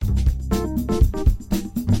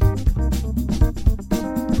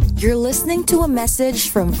You're listening to a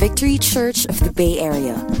message from Victory Church of the Bay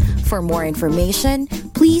Area. For more information,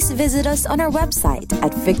 please visit us on our website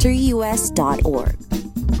at victoryus.org.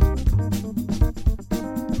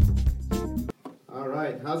 All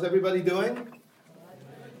right, how's everybody doing?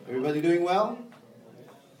 Everybody doing well?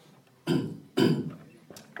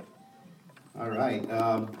 All right.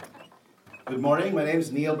 Good morning. My name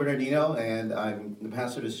is Neil Bernardino, and I'm the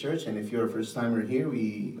pastor of this church. And if you're a first-timer here,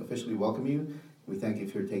 we officially welcome you. We thank you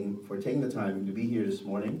for taking the time to be here this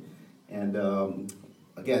morning. And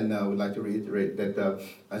again, we'd like to reiterate that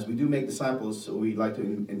as we do make disciples, we'd like to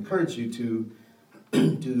encourage you to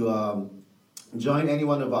join any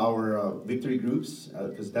one of our victory groups,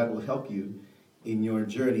 because that will help you in your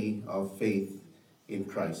journey of faith in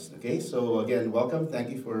Christ. Okay, so again, welcome. Thank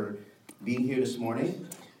you for being here this morning.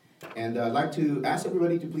 And I'd like to ask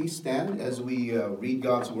everybody to please stand as we read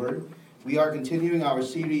God's Word. We are continuing our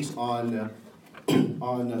series on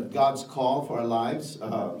God's call for our lives,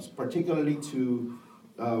 particularly to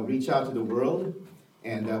reach out to the world.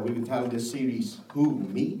 And we've entitled this series, Who,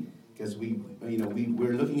 Me? Because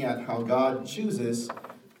we're looking at how God chooses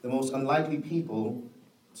the most unlikely people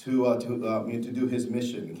to do His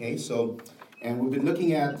mission. Okay, so, and we've been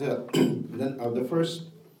looking at the first.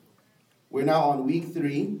 We're now on week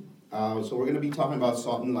 3, so we're going to be talking about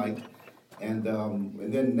salt and light, and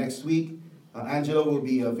then next week, Angela will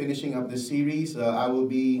be finishing up this series. I will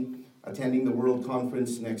be attending the World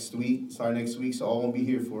Conference next week, so I won't be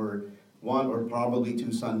here for 1 or probably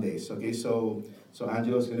 2 Sundays. Okay, so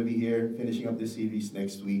Angela's going to be here finishing up this series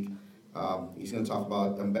next week. He's going to talk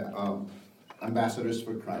about ambassadors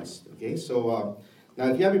for Christ. Okay, so now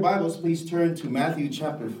if you have your Bibles, please turn to Matthew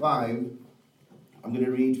chapter 5. I'm going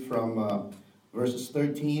to read from verses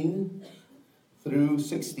 13 through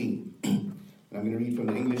 16. And I'm going to read from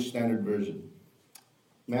the English Standard Version.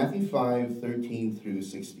 Matthew 5, 13 through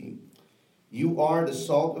 16. You are the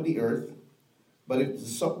salt of the earth, but if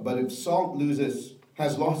salt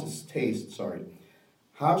has lost its taste,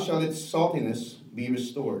 how shall its saltiness be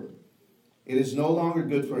restored? It is no longer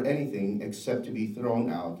good for anything except to be thrown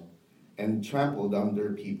out and trampled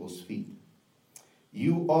under people's feet.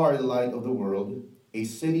 You are the light of the world. A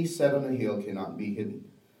city set on a hill cannot be hidden.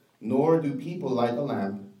 Nor do people light a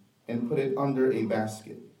lamp and put it under a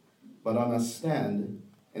basket, but on a stand,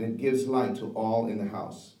 and it gives light to all in the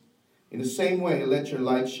house. In the same way, let your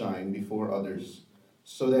light shine before others,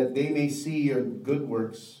 so that they may see your good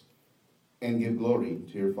works and give glory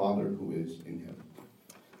to your Father who is in heaven.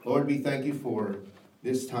 Lord, we thank you for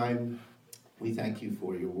this time. We thank you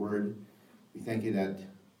for your word. We thank you that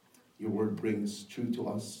your word brings truth to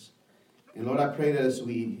us. And Lord, I pray that as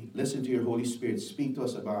we listen to your Holy Spirit speak to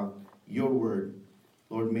us about your word,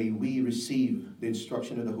 Lord, may we receive the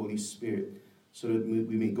instruction of the Holy Spirit so that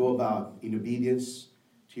we may go about in obedience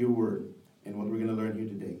to your word and what we're going to learn here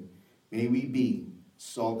today. May we be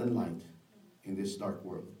salt and light in this dark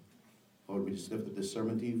world. Lord, we just lift up this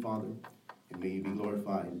sermon to you, Father, and may you be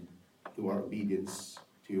glorified through our obedience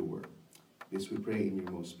to your word. This we pray in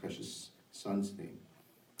your most precious Son's name.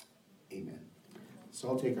 Amen. So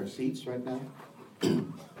I'll take our seats right now.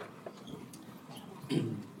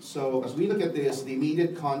 So as we look at this, the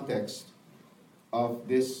immediate context of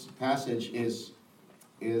this passage is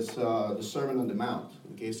the Sermon on the Mount.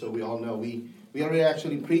 Okay, so we all know we already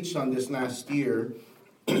actually preached on this last year,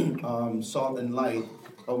 salt and light.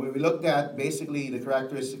 But we looked at basically the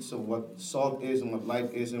characteristics of what salt is and what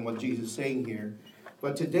light is and what Jesus is saying here.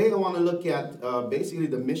 But today I want to look at basically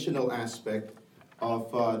the missional aspect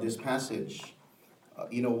of this passage.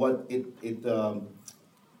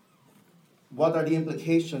 What are the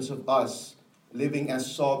implications of us living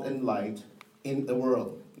as salt and light in the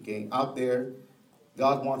world? Okay, out there,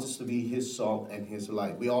 God wants us to be His salt and His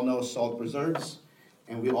light. We all know salt preserves,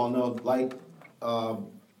 and we all know light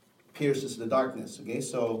pierces the darkness. Okay,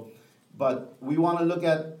 but we want to look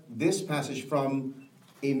at this passage from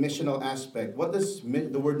a missional aspect. What does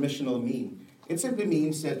the word missional mean? It simply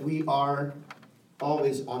means that we are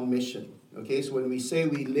always on mission. Okay, so when we say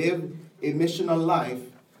we live a missional life,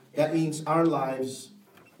 that means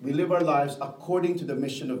we live our lives according to the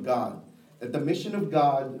mission of God. That the mission of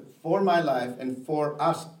God for my life and for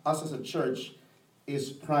us as a church is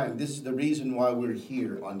prime. This is the reason why we're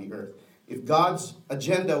here on the earth. If God's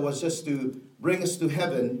agenda was just to bring us to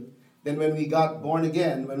heaven, then when we got born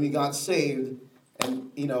again, when we got saved,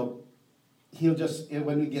 and He'll just,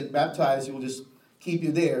 when we get baptized, He will just keep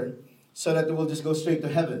you there so that we'll just go straight to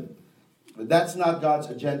heaven. But that's not God's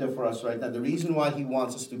agenda for us right now. The reason why He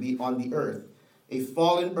wants us to be on the earth, a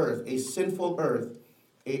fallen earth, a sinful earth,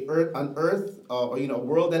 a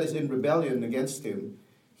world that is in rebellion against Him.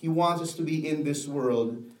 He wants us to be in this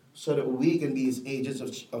world so that we can be his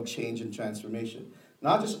agents of change and transformation.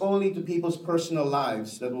 Not just only to people's personal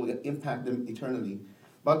lives that will impact them eternally,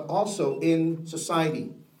 but also in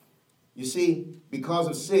society. You see, because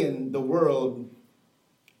of sin, the world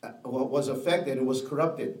was affected and was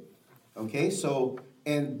corrupted. Okay, so,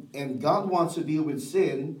 and God wants to deal with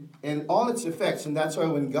sin and all its effects. And that's why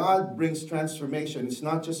when God brings transformation, it's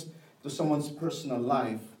not just to someone's personal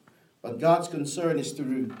life, but God's concern is to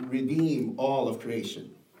redeem all of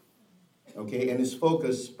creation. Okay, and his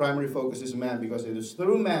focus, primary focus is man, because it is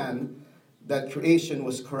through man that creation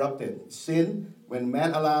was corrupted. Sin, when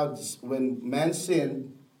man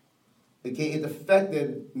sinned, okay, it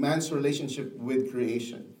affected man's relationship with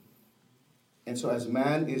creation. And so as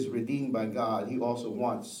man is redeemed by God, he also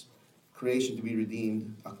wants creation to be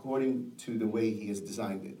redeemed according to the way he has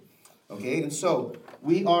designed it. Okay, and so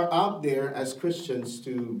we are out there as Christians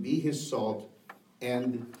to be his salt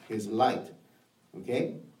and his light.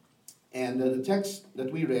 Okay, and the text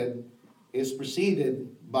that we read is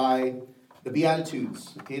preceded by the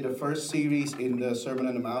Beatitudes. Okay, the first series in the Sermon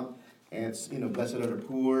on the Mount. And it's, blessed are the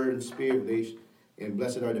poor in spirit, and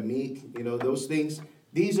blessed are the meek. Those things.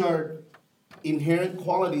 These are inherent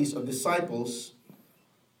qualities of disciples.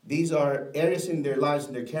 These are areas in their lives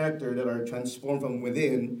and their character that are transformed from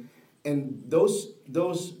within. And those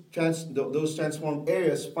transformed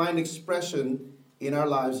areas find expression in our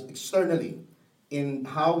lives externally, in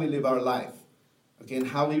how we live our life, okay, and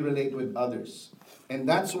how we relate with others. And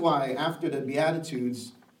that's why after the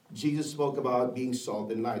Beatitudes, Jesus spoke about being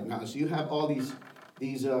salt and light. Now, so you have all these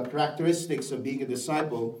characteristics of being a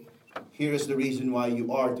disciple. Here is the reason why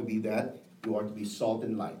you are to be that. You are to be salt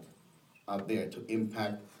and light out there to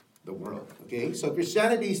impact the world. Okay? So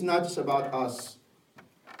Christianity is not just about us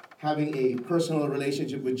having a personal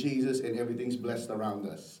relationship with Jesus and everything's blessed around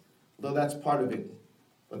us. Though that's part of it.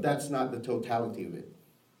 But that's not the totality of it.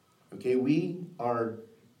 Okay? We are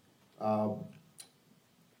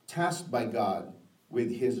tasked by God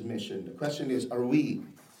with his mission. The question is, are we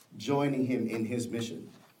joining him in his mission?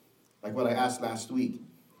 Like what I asked last week.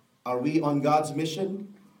 Are we on God's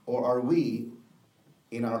mission, or are we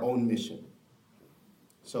in our own mission?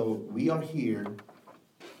 So we are here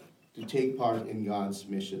to take part in God's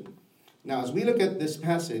mission. Now, as we look at this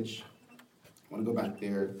passage, I want to go back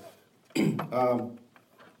there.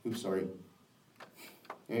 Sorry.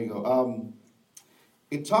 There you go.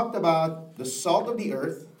 It talked about the salt of the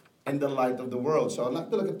earth and the light of the world. So I'd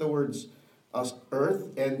like to look at the words earth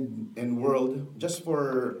and world just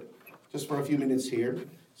for a few minutes here.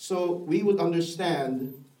 So we would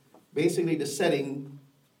understand basically the setting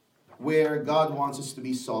where God wants us to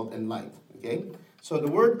be salt and light. Okay? So the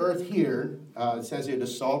word earth here, it says here the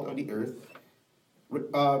salt of the earth.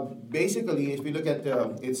 Basically, if we look at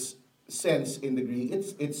its sense in the Greek,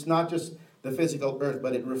 it's not just the physical earth,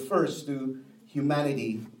 but it refers to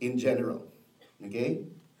humanity in general. Okay?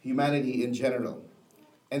 Humanity in general.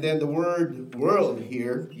 And then the word world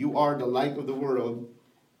here, you are the light of the world,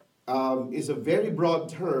 is a very broad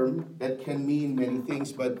term that can mean many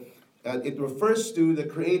things, but it refers to the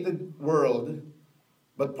created world,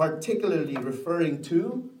 but particularly referring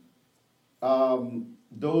to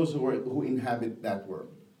those who inhabit that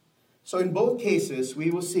world. So in both cases, we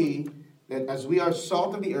will see that as we are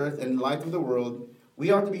salt of the earth and light of the world, we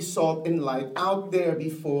are to be salt and light out there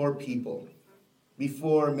before people,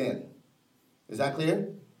 before men. Is that clear?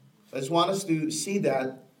 I just want us to see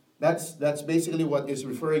that. That's basically what it's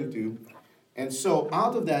referring to. And so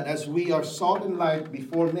out of that, as we are salt and light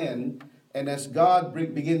before men, and as God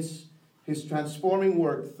begins his transforming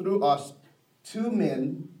work through us to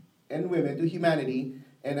men and women, to humanity,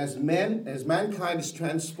 and as mankind is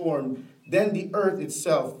transformed, then the earth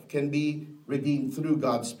itself can be redeemed through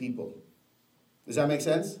God's people. Does that make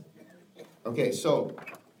sense? Okay, so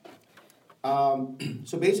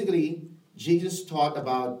basically, Jesus taught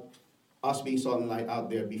about us being salt and light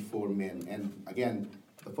out there before men. And again,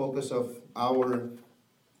 the focus of our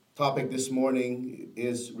topic this morning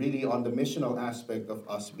is really on the missional aspect of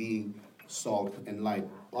us being salt and light,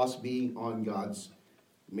 us being on God's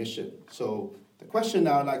mission. So the question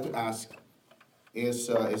now I'd like to ask is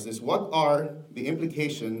this: what are the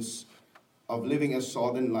implications of living as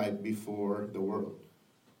salt and light before the world?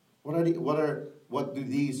 What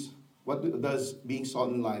does being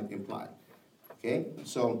salt and light imply? Okay,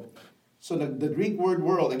 so the Greek word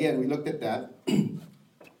world, again, we looked at that.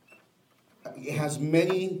 It has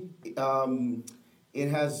many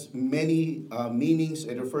meanings.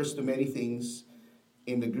 It refers to many things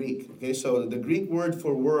in the Greek. Okay, so the Greek word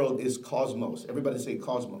for world is cosmos. Everybody say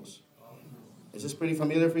cosmos. Is this pretty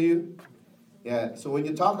familiar for you? Yeah, so when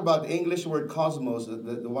you talk about the English word cosmos,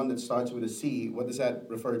 the one that starts with a C, what does that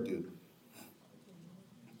refer to?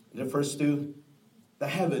 It refers to the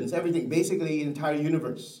heavens, everything, basically the entire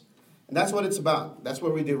universe. And that's what it's about. That's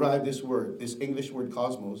where we derive this word, this English word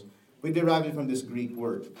cosmos. We derive it from this Greek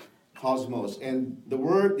word, cosmos. And the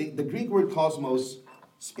Greek word cosmos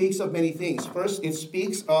speaks of many things. First, it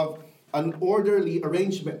speaks of an orderly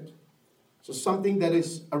arrangement. So something that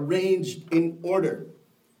is arranged in order.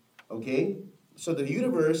 Okay? So the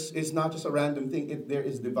universe is not just a random thing. There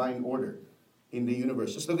is divine order in the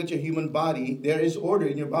universe. Just look at your human body. There is order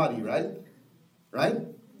in your body, right? Right?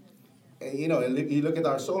 And, you look at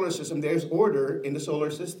our solar system, there's order in the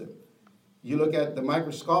solar system. You look at the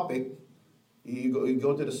microscopic, you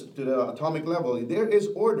go to the atomic level, there is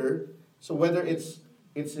order. So whether it's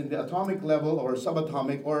in the atomic level or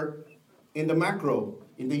subatomic or in the macro,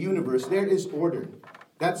 in the universe, there is order.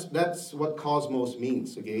 That's what cosmos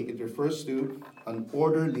means, okay? It refers to an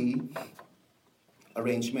orderly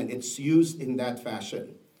arrangement. It's used in that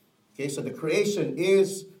fashion. Okay, so the creation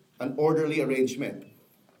is an orderly arrangement.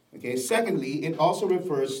 Okay, secondly, it also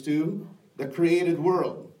refers to the created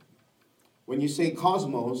world. When you say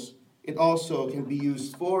cosmos, it also can be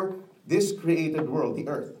used for this created world, the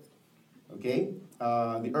earth. Okay,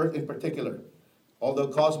 the earth in particular. Although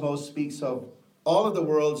cosmos speaks of all of the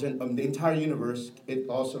worlds and the entire universe, it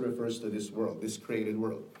also refers to this world, this created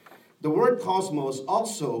world. The word cosmos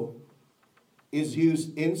also is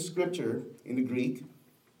used in Scripture, in the Greek,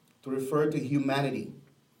 to refer to humanity.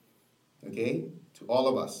 Okay? To all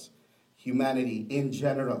of us. Humanity in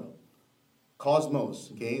general. Cosmos,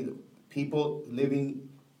 okay? People living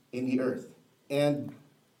in the earth. And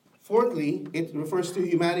fourthly, it refers to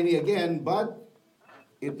humanity again, but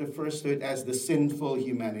it refers to it as the sinful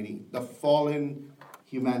humanity, the fallen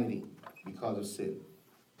humanity because of sin.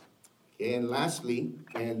 Okay, and lastly,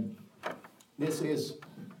 and this is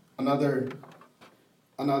another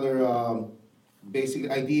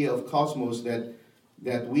basic idea of cosmos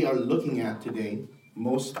that we are looking at today,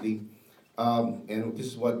 mostly. And this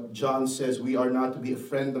is what John says, we are not to be a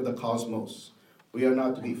friend of the cosmos. We are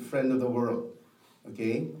not to be a friend of the world.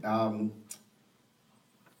 Okay?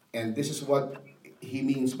 And this is what he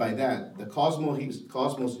means by that. The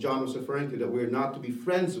cosmos John was referring to, that we're not to be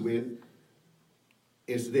friends with,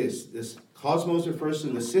 is this. This cosmos refers to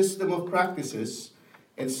the system of practices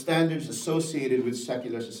and standards associated with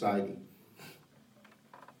secular society.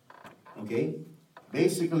 Okay?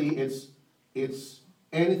 Basically, it's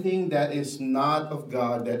anything that is not of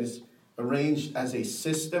God, that is arranged as a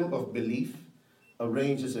system of belief,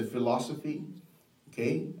 arranged as a philosophy,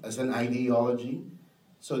 okay, as an ideology.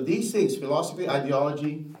 So these things, philosophy,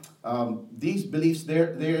 ideology, these beliefs,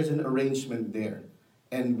 there is an arrangement there.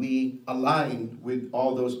 And we align with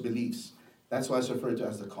all those beliefs. That's why it's referred to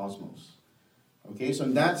as the cosmos. Okay, so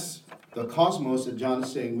that's the cosmos that John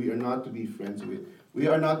is saying we are not to be friends with. We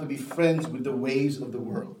are not to be friends with the ways of the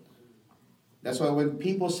world. That's why when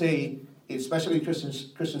people say, especially in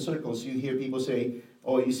Christian circles, you hear people say,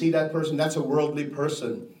 oh, you see that person, that's a worldly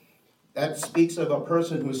person. That speaks of a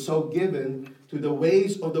person who is so given to the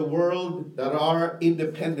ways of the world that are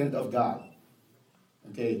independent of God.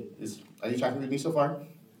 Okay, are you tracking with me so far?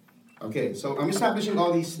 Okay, so I'm establishing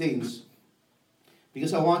all these things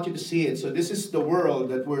because I want you to see it. So this is the world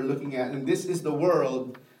that we're looking at, and this is the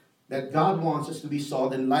world that God wants us to be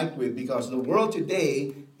salt and light with, because the world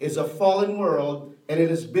today is a fallen world, and it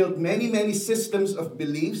has built many, many systems of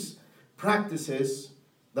beliefs, practices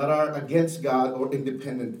that are against God or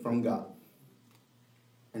independent from God.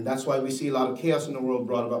 And that's why we see a lot of chaos in the world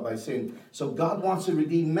brought about by sin. So God wants to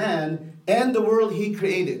redeem man and the world he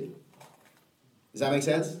created. Does that make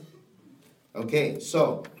sense? Okay,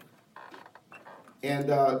 so, and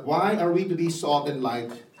why are we to be salt and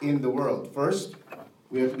light in the world? First,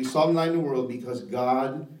 we have to be salt and light in the world because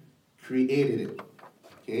God created it.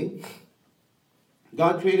 Okay?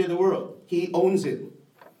 God created the world. He owns it.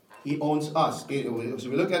 He owns us. Okay? So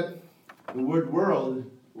we look at the word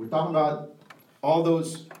world, we're talking about all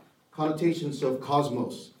those connotations of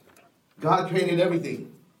cosmos. God created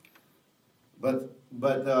everything. But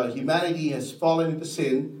humanity has fallen into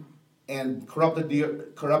sin and corrupted the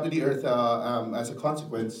earth as a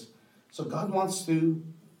consequence. So God wants to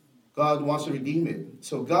redeem it.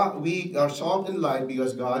 So we are salt and light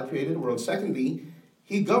because God created the world. Secondly,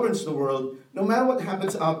 he governs the world. No matter what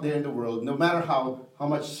happens out there in the world, no matter how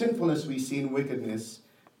much sinfulness we see in wickedness,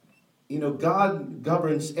 God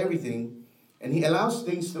governs everything, and he allows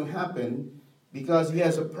things to happen because he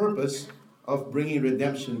has a purpose of bringing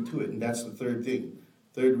redemption to it. And that's the third thing.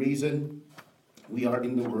 Third reason we are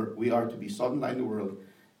in the world, we are to be salt and light in the world,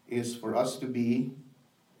 is for us to be,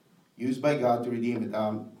 used by God to redeem it.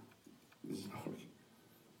 This is not working.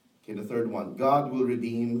 Okay, the third one. God will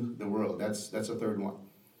redeem the world. That's the third one.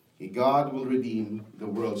 Okay, God will redeem the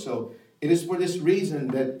world. So it is for this reason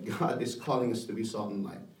that God is calling us to be salt and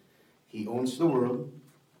light. He owns the world.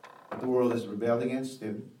 The world has rebelled against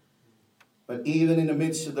him. But even in the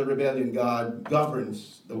midst of the rebellion, God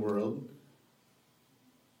governs the world.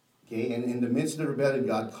 Okay, and in the midst of the rebellion,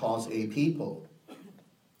 God calls a people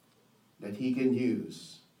that he can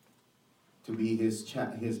use to be his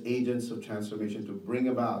agents of transformation, to bring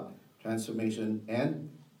about transformation and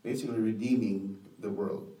basically redeeming the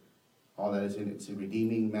world. All that is in it. It's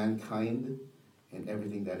redeeming mankind and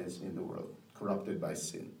everything that is in the world, corrupted by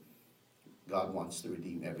sin. God wants to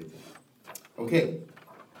redeem everything. Okay,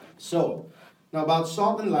 so now about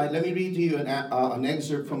salt and light, let me read to you an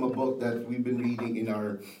excerpt from a book that we've been reading in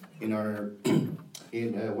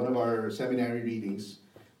one of our seminary readings.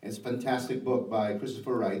 It's a fantastic book by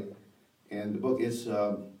Christopher Wright, and the book is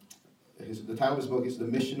the title of his book is "The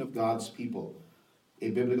Mission of God's People: A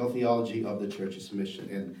Biblical Theology of the Church's Mission."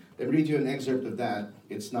 And let me read you an excerpt of that.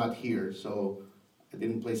 It's not here, so I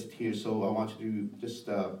didn't place it here. So I want you to just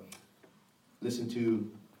listen to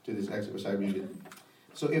this excerpt as I read it.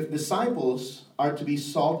 So, if disciples are to be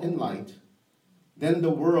salt and light, then the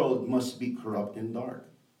world must be corrupt and dark.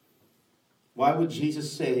 Why would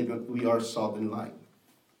Jesus say that we are salt and light?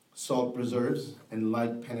 Salt preserves and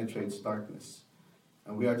light penetrates darkness.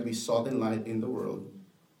 And we are to be salt and light in the world.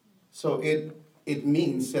 So it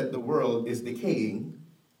means that the world is decaying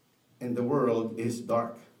and the world is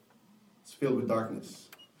dark. It's filled with darkness.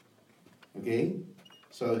 Okay?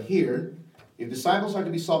 So here, if disciples are to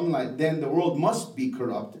be salt and light, then the world must be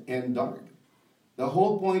corrupt and dark. The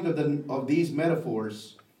whole point of these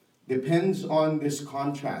metaphors depends on this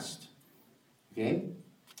contrast. Okay?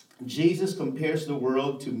 Jesus compares the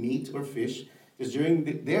world to meat or fish, because during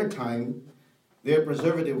their time, their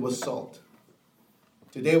preservative was salt.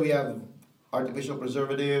 Today we have artificial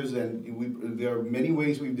preservatives, and there are many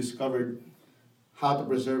ways we've discovered how to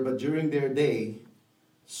preserve, but during their day,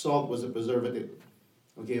 salt was a preservative.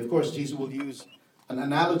 Okay, of course, Jesus will use an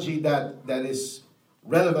analogy that is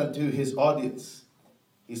relevant to his audience.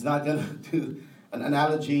 He's not going to do an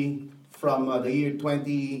analogy from the year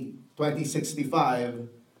 2065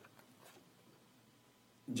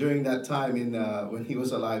 during that time when he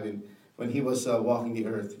was alive, when he was walking the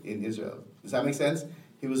earth in Israel. Does that make sense?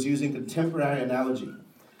 He was using contemporary analogy.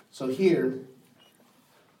 So here,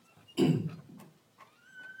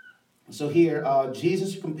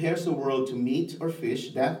 Jesus compares the world to meat or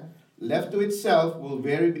fish that, left to itself, will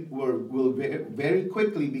very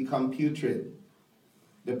quickly become putrid.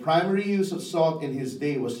 The primary use of salt in his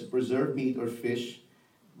day was to preserve meat or fish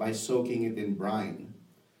by soaking it in brine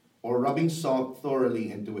or rubbing salt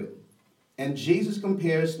thoroughly into it. And Jesus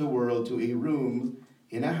compares the world to a room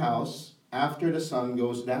in a house after the sun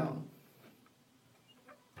goes down.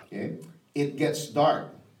 Okay? It gets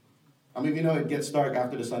dark. How many of you know it gets dark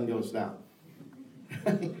after the sun goes down?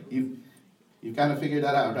 You kind of figured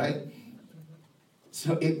that out, right?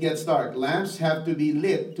 So it gets dark. Lamps have to be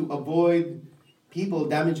lit to avoid people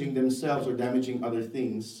damaging themselves or damaging other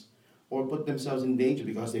things, or put themselves in danger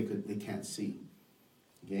because they can't see.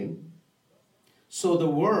 Okay? So the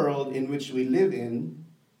world in which we live in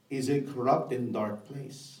is a corrupt and dark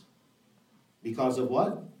place. Because of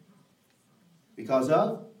what? Because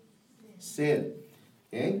of sin.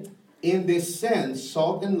 Okay? In this sense,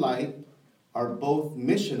 salt and light are both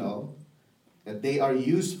missional, that they are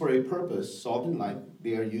used for a purpose. Salt and light,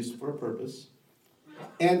 they are used for a purpose.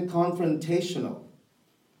 And confrontational.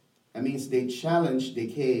 That means they challenge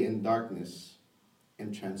decay and darkness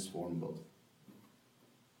and transform both.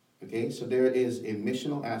 Okay, so there is a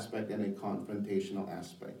missional aspect and a confrontational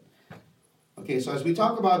aspect. Okay, so as we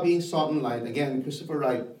talk about being salt and light, again, Christopher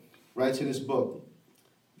Wright writes in his book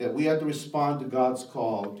that we have to respond to God's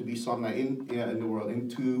call to be salt and light in the world in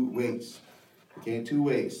two ways. Okay, in two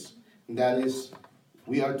ways. And that is,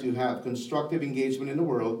 we are to have constructive engagement in the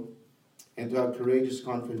world and to have courageous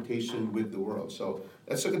confrontation with the world. So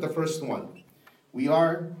let's look at the first one. We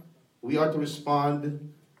are to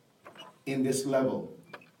respond in this level,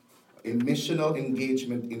 a missional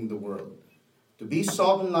engagement in the world. To be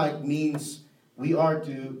salt and light means we are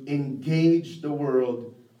to engage the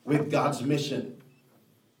world with God's mission.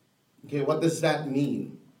 Okay, what does that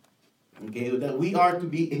mean? Okay, that we are to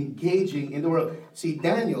be engaging in the world. See,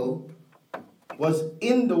 Daniel was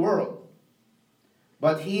in the world,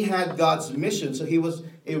 but he had God's mission, so he was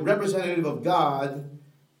a representative of God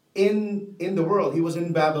in the world. He was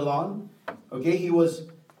in Babylon. Okay, he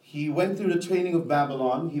went through the training of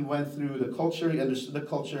Babylon. He went through the culture. He understood the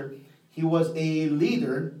culture. He was a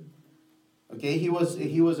leader Okay, he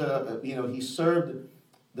he served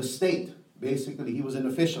the state, basically. He was an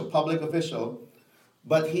official, public official,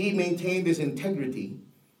 but he maintained his integrity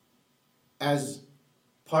as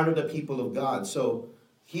part of the people of God. So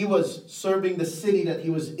he was serving the city that he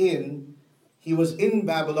was in. He was in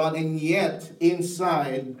Babylon, and yet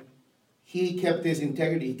inside he kept his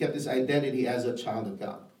integrity, he kept his identity as a child of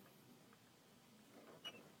God.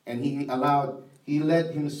 And he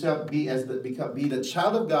let himself be the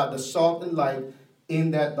child of God, the salt and light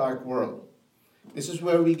in that dark world. This is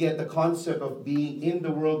where we get the concept of being in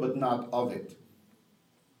the world but not of it.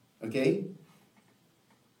 Okay?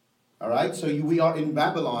 All right? So we are in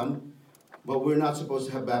Babylon, but we're not supposed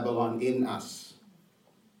to have Babylon in us.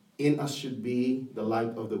 In us should be the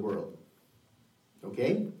light of the world.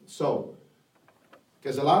 Okay? So,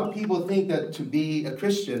 because a lot of people think that to be a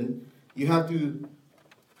Christian, you have to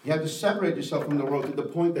separate yourself from the world to the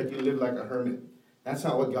point that you live like a hermit. That's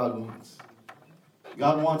not what God wants.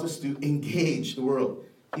 God wants us to engage the world.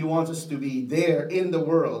 He wants us to be there in the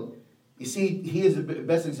world. You see, he is the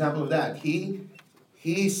best example of that. He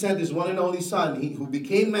sent his one and only Son, who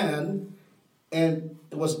became man and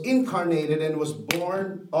was incarnated and was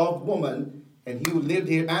born of woman, and he lived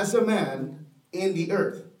here as a man in the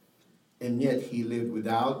earth. And yet he lived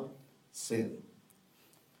without sin.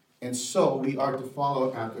 And so we are to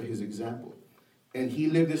follow after his example. And he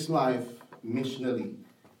lived his life missionally.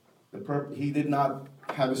 He did not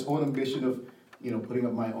have his own ambition of, putting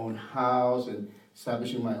up my own house and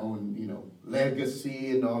establishing my own,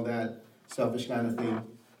 legacy and all that selfish kind of thing.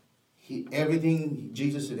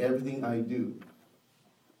 Jesus said, everything I do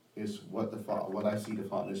is what I see the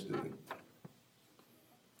Father's doing.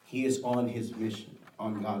 He is on his mission,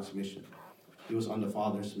 on God's mission. He was on the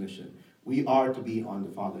Father's mission. We are to be on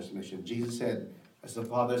the Father's mission. Jesus said, as the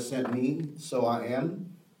Father sent me, so I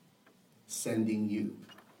am sending you.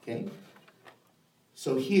 Okay?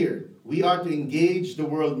 So here, we are to engage the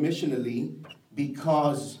world missionally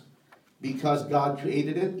because God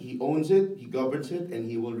created it, he owns it, he governs it, and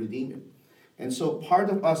he will redeem it. And so part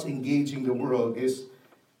of us engaging the world is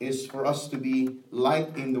for us to be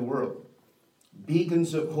light in the world.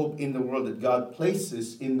 Beacons of hope in the world that God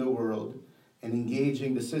places in the world, and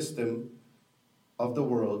engaging the system of the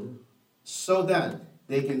world so that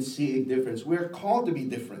they can see a difference. We're called to be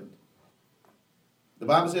different. The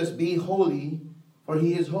Bible says, be holy, for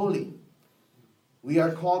he is holy. We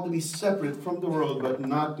are called to be separate from the world, but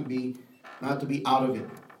not to be out of it.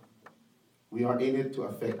 We are in it to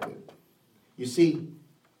affect it. You see,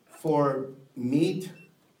 for meat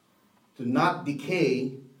to not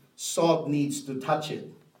decay, salt needs to touch it.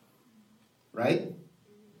 Right?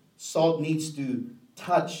 Salt needs to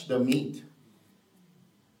touch the meat.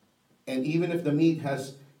 And even if the meat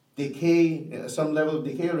has decay, some level of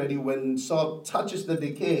decay already, when salt touches the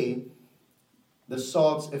decay, the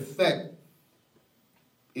salt's effect,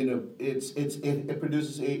 it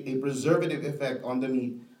produces a preservative effect on the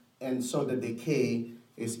meat, and so the decay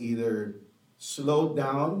is either slowed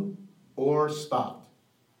down or stopped.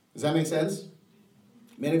 Does that make sense?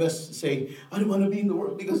 Many of us say, I don't want to be in the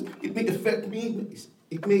world because it may affect me.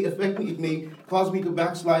 It may cause me to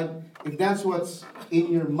backslide. If that's what's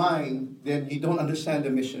in your mind, then you don't understand the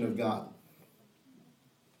mission of God.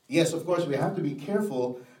 Yes, of course, we have to be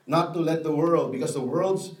careful not to let the world, because the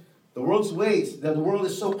world's ways, that the world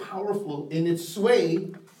is so powerful in its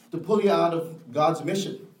sway to pull you out of God's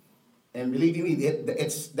mission. And believe me,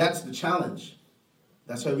 that's the challenge.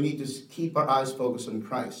 That's why we need to keep our eyes focused on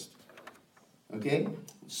Christ. Okay?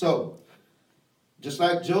 So, just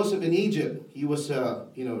like Joseph in Egypt, he was,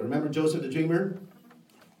 remember Joseph the dreamer?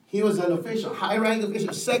 He was an official, high-ranking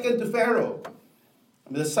official, second to Pharaoh.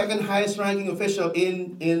 The second highest ranking official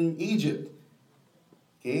in Egypt.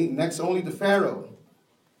 Okay, next only to Pharaoh.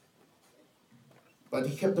 But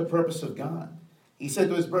he kept the purpose of God. He said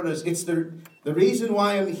to his brothers, it's the reason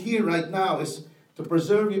why I'm here right now is to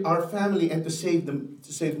preserve our family and to save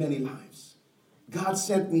many lives. God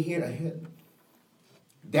sent me here ahead.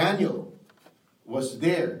 Daniel was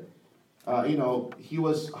there. He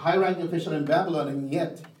was high-ranking official in Babylon, and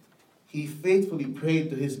yet he faithfully prayed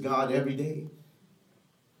to his God every day.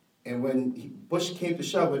 And when push came to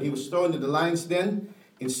shove, when he was thrown into the lion's den,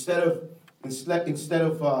 instead of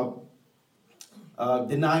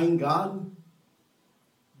denying God,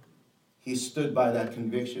 he stood by that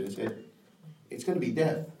conviction and said, it's going to be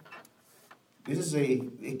death. This is a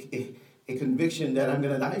conviction that I'm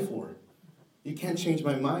going to die for. You can't change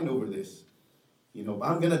my mind over this.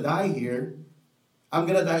 I'm going to die here. I'm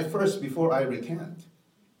going to die first before I recant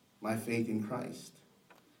my faith in Christ.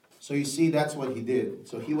 So you see, that's what he did.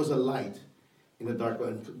 So he was a light in the dark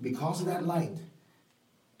world. Because of that light,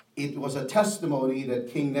 it was a testimony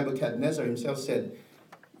that King Nebuchadnezzar himself said,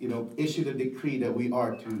 issued a decree that we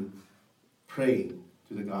are to pray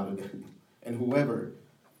to the God of Daniel. And whoever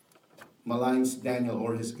maligns Daniel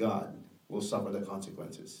or his God will suffer the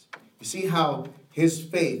consequences. You see how his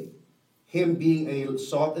faith, him being a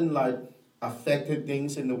salt and light, affected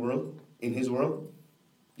things in the world, in his world?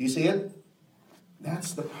 Do you see it?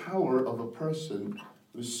 That's the power of a person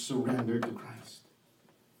who's surrendered to Christ.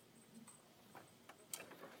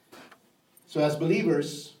 So as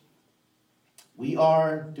believers,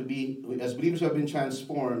 as believers who have been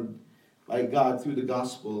transformed by God through the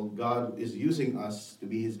gospel, God is using us to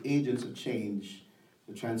be his agents of change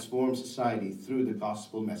to transform society through the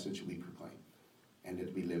gospel message we proclaim and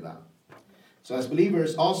that we live out. So as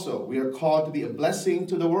believers also, we are called to be a blessing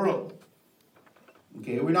to the world.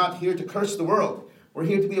 Okay, we're not here to curse the world. We're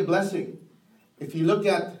here to be a blessing. If you look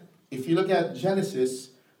at Genesis,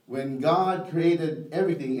 when God created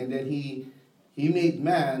everything and then he made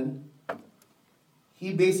man,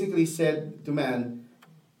 he basically said to man,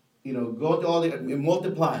 go to all the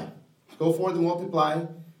multiply, go forth and multiply,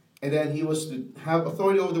 and then he was to have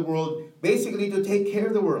authority over the world, basically to take care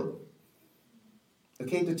of the world.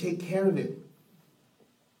 Okay, to take care of it.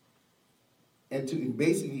 And to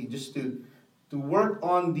basically just to work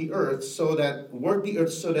on the earth so that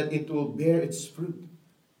it will bear its fruit.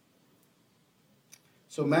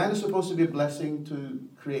 So man is supposed to be a blessing to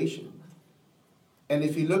creation. And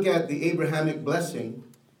if you look at the Abrahamic blessing,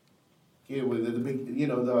 here with the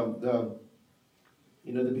beginning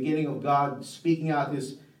of God speaking out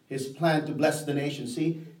his plan to bless the nation.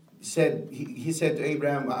 See, he said to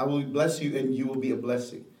Abraham, I will bless you and you will be a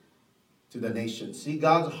blessing to the nations. See,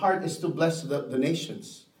 God's heart is to bless the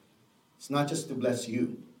nations. It's not just to bless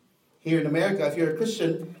you. Here in America, if you're a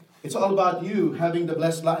Christian, it's all about you having the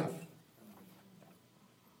blessed life.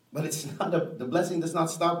 But the blessing does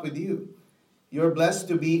not stop with you. You're blessed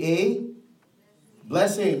to be a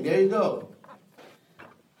blessing. There you go.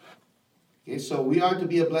 Okay, so we are to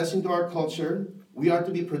be a blessing to our culture. We are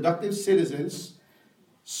to be productive citizens,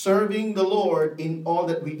 serving the Lord in all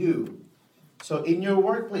that we do. So in your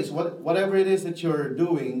workplace, whatever it is that you're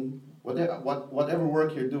doing, whatever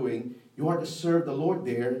work you're doing, you are to serve the Lord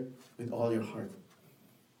there with all your heart.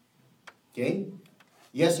 Okay?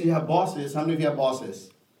 Yes, you have bosses. How many of you have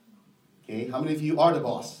bosses? Okay, how many of you are the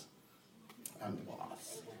boss? I'm the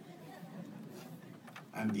boss.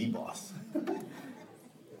 I'm the boss.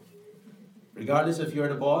 Regardless if you're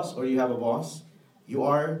the boss or you have a boss,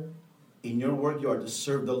 in your work, you are to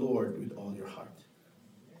serve the Lord with all your heart.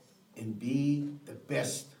 And be the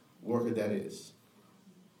best worker that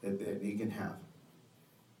you can have.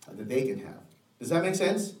 That they can have. Does that make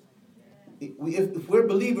sense? If we're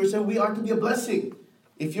believers, then we are to be a blessing.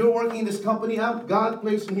 If you're working in this company, God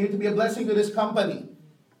placed me here to be a blessing to this company.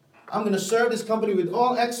 I'm going to serve this company with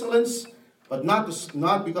all excellence, but not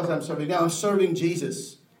because I'm serving now. I'm serving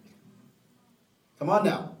Jesus. Come on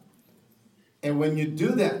now. And when you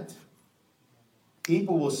do that,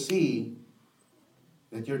 people will see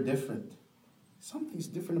that you're different. Something's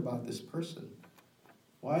different about this person.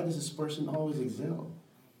 Why does this person always excel?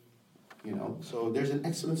 So there's an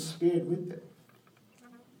excellent spirit with it.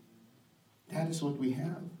 That is what we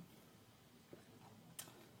have.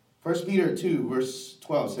 1 Peter 2, verse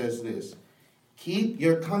 12 says this: keep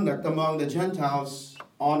your conduct among the Gentiles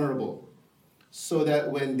honorable, so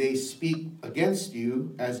that when they speak against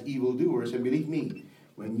you as evildoers, and believe me,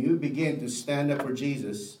 when you begin to stand up for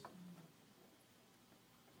Jesus,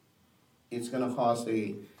 it's going to cause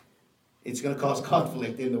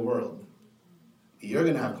conflict in the world. You're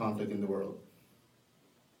going to have conflict in the world.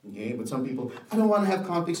 Okay, but some people, I don't want to have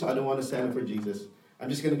conflict, so I don't want to stand up for Jesus. I'm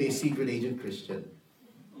just going to be a secret agent Christian.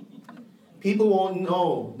 People won't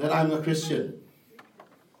know that I'm a Christian,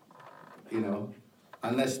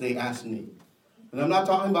 unless they ask me. And I'm not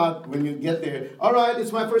talking about when you get there, all right,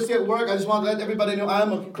 it's my first day at work, I just want to let everybody know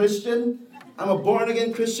I'm a Christian. I'm a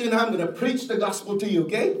born-again Christian. I'm going to preach the gospel to you,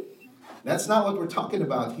 okay? That's not what we're talking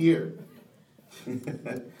about here.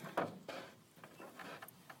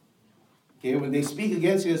 Okay, when they speak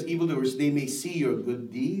against you as evildoers, they may see your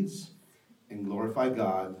good deeds and glorify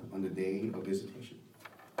God on the day of visitation.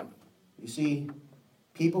 You see,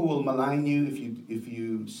 people will malign you if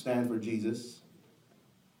you stand for Jesus,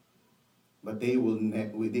 but they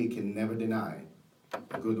can never deny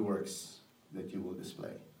the good works that you will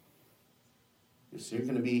display. So you're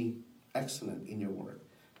going to be excellent in your work.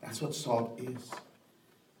 That's what salt is.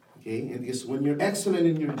 Okay, and because when you're excellent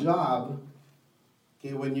in your job,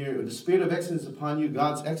 okay, when the spirit of excellence is upon you,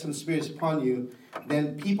 God's excellent spirit is upon you,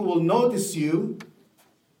 then people will notice you.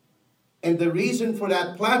 And the reason for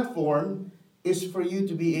that platform is for you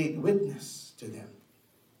to be a witness to them.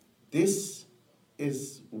 This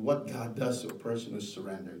is what God does to a person who's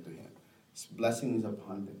surrendered to Him. His blessing is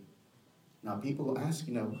upon them. Now people will ask,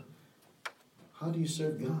 how do you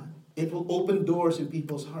serve God? It will open doors in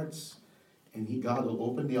people's hearts. And God will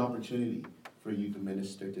open the opportunity for you to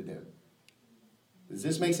minister to them. Does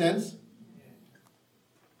this make sense?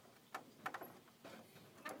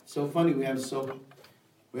 So funny, we have some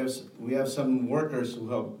workers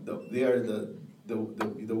who they are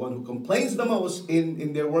the one who complains the most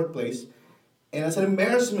in their workplace, and as an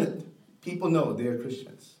embarrassment, people know they are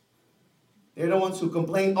Christians. They're the ones who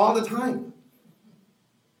complain all the time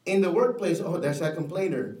in the workplace. Oh, there's that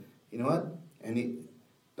complainer. You know what? And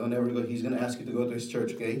don't ever go. He's going to ask you to go to his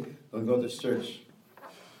church. Okay? Don't go to his church.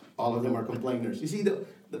 All of them are complainers. You see,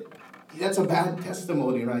 that's a bad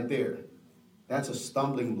testimony right there. That's a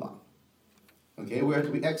stumbling block. Okay, we are to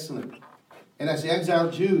be excellent. And as the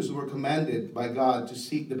exiled Jews were commanded by God to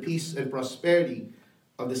seek the peace and prosperity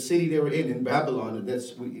of the city they were in Babylon,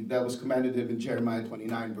 that was commanded them in Jeremiah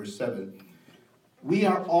 29, verse 7. We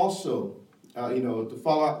are also, to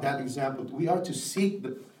follow up that example, we are to seek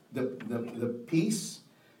the peace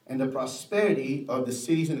and the prosperity of the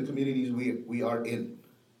cities and the communities we are in.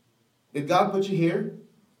 Did God put you here?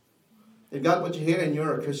 Did God put you here and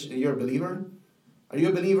you're a Christian, you're a believer? Are you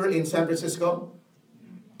a believer in San Francisco?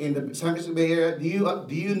 In the San Francisco Bay Area?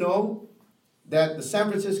 Do you know that the San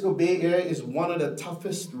Francisco Bay Area is one of the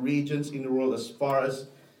toughest regions in the world as far as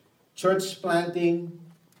church planting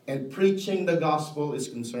and preaching the gospel is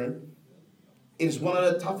concerned? It is one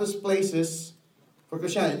of the toughest places for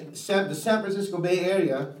Christianity. The San Francisco Bay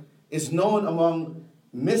Area is known among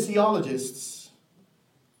missiologists,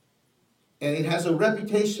 and it has a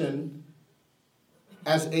reputation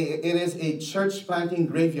as it is a church planting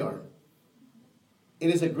graveyard. It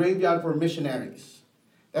is a graveyard for missionaries.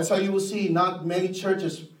 That's how you will see not many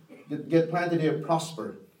churches that get planted here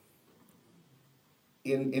prosper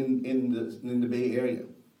in the Bay Area.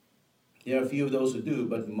 There are a few of those who do,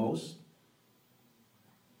 but most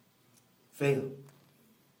fail.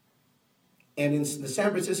 And in the San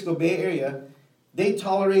Francisco Bay Area, they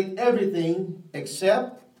tolerate everything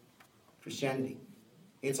except Christianity.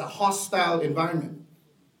 It's a hostile environment.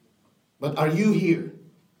 But are you here?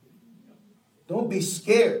 Don't be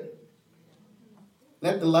scared.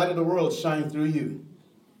 Let the light of the world shine through you.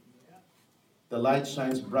 The light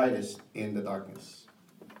shines brightest in the darkness.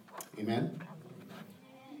 Amen?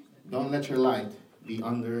 Don't let your light be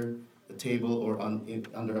under the table or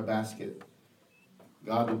under a basket.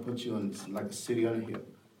 God will put you on like a city on a hill.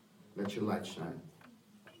 Let your light shine.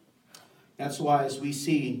 That's why, as we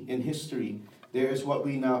see in history, there is what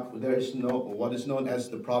is known as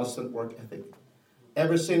the Protestant work ethic.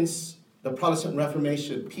 Ever since the Protestant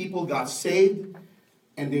Reformation, people got saved,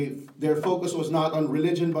 and their focus was not on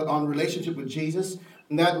religion but on relationship with Jesus.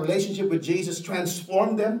 And that relationship with Jesus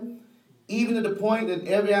transformed them, even to the point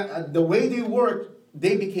that the way they worked,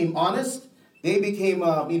 they became honest. They became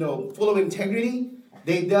full of integrity.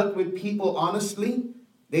 They dealt with people honestly.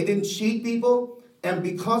 They didn't cheat people. And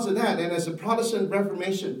because of that, and as the Protestant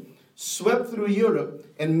Reformation swept through Europe,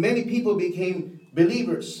 and many people became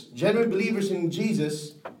believers, genuine believers in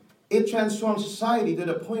Jesus, it transformed society to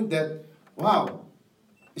the point that, wow,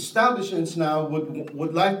 establishments now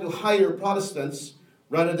would like to hire Protestants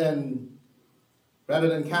rather than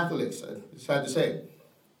Catholics. It's sad to say,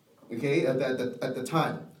 okay, at the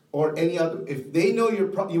time, or any other. If they know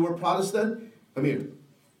you were Protestant, come here.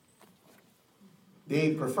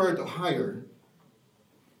 They prefer to hire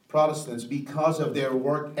Protestants because of their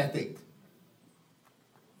work ethic.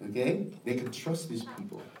 Okay? They can trust these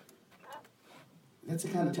people. That's the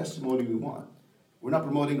kind of testimony we want. We're not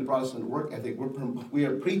promoting the Protestant work ethic. We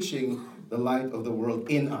are preaching the light of the world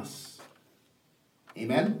in us.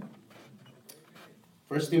 Amen?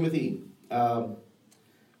 1 Timothy, I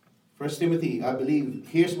believe,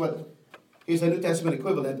 here's a New Testament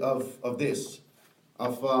equivalent of this.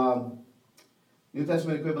 New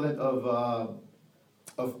Testament equivalent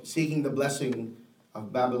of seeking the blessing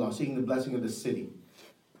of Babylon, seeking the blessing of the city.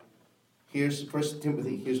 Here's 1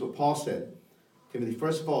 Timothy. Here's what Paul said. Timothy,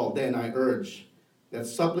 first of all, then I urge that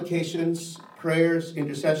supplications, prayers,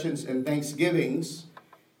 intercessions, and thanksgivings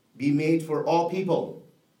be made for all people.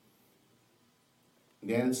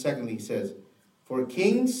 Then secondly, he says, for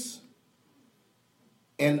kings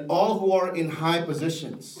and all who are in high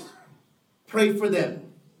positions, pray for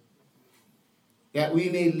them, that we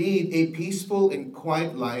may lead a peaceful and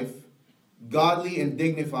quiet life, godly and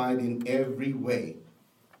dignified in every way.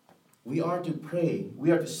 We are to pray.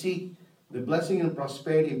 We are to seek the blessing and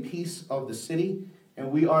prosperity and peace of the city,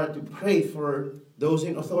 and we are to pray for those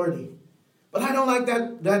in authority. But I don't like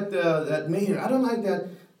that mayor. I don't like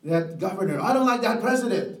that governor. I don't like that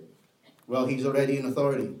president. Well, he's already in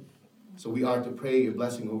authority. So we are to pray a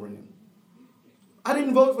blessing over him. I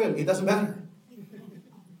didn't vote for him. It doesn't matter.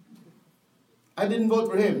 I didn't vote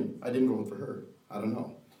for him. I didn't vote for her. I don't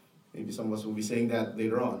know. Maybe some of us will be saying that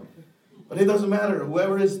later on. But it doesn't matter.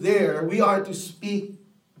 Whoever is there, we are to speak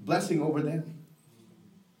blessing over them.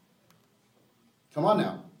 Come on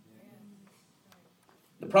now.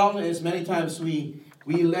 The problem is many times we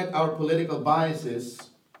let our political biases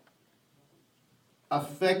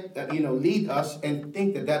affect, lead us and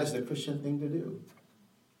think that is the Christian thing to do.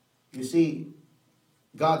 You see,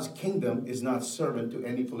 God's kingdom is not servant to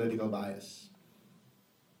any political bias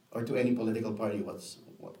or to any political party,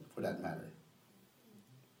 for that matter.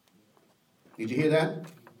 Did you hear that?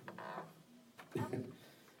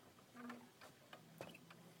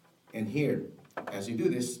 And here, as you do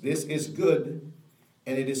this is good,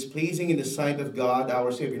 and it is pleasing in the sight of God,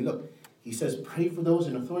 our Savior. Look, he says, pray for those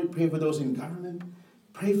in authority, pray for those in government,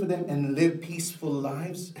 pray for them and live peaceful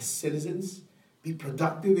lives as citizens. Be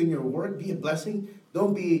productive in your work, be a blessing.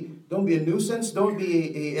 Don't be a nuisance, don't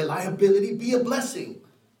be a liability, be a blessing.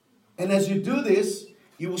 And as you do this,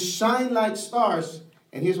 you will shine like stars.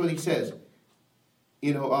 And here's what he says.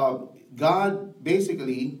 God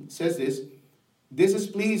basically says this. This is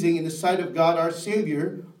pleasing in the sight of God our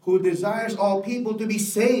Savior, who desires all people to be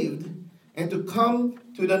saved and to come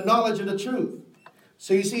to the knowledge of the truth.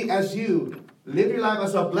 So you see, as you live your life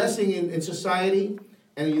as a blessing in society,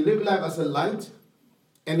 and you live your life as a light,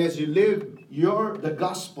 and as you live the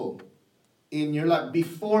gospel in your life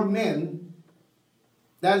before men,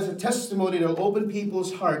 that is a testimony that will open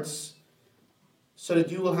people's hearts so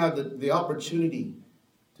that you will have the opportunity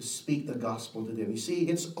to speak the gospel to them. You see,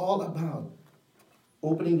 it's all about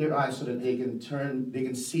opening their eyes so that they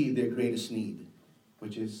can see their greatest need,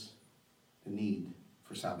 which is the need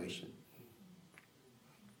for salvation.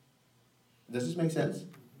 Does this make sense?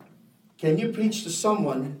 Can you preach to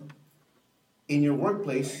someone in your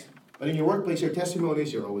workplace, but in your workplace your testimony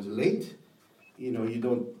is you're always late, you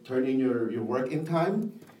don't turn in your work in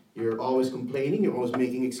time, you're always complaining, you're always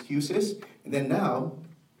making excuses, and then now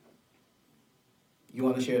you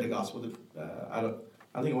want to share the gospel. I don't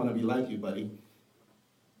think I want to be like you, buddy.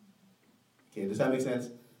 Okay, does that make sense?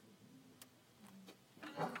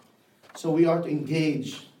 So we are to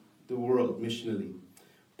engage the world missionally.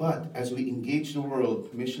 But as we engage the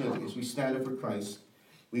world missionally, as we stand up for Christ,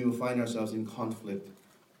 we will find ourselves in conflict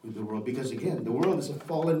with the world. Because again, the world is a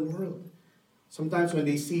fallen world. Sometimes when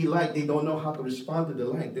they see light, they don't know how to respond to the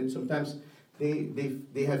light. Then sometimes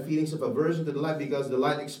they have feelings of aversion to the light because the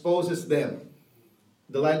light exposes them.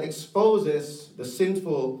 The light exposes the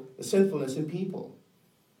sinfulness in people.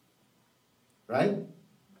 Right?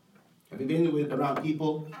 Have you been around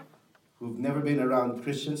people who've never been around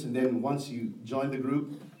Christians, and then once you join the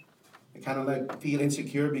group, you kind of feel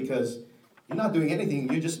insecure because you're not doing anything,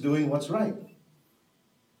 you're just doing what's right.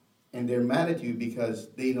 And they're mad at you because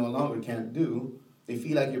they no longer can't do. They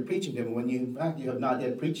feel like you're preaching to them when in fact you have not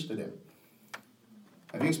yet preached to them.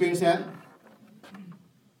 Have you experienced that?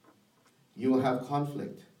 You will have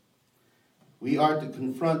conflict. We are to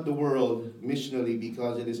confront the world missionally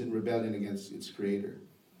because it is in rebellion against its creator.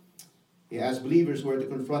 Yeah, as believers, we're to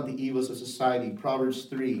confront the evils of society. Proverbs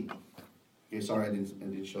 3. Okay, sorry, I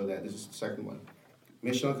didn't show that. This is the second one.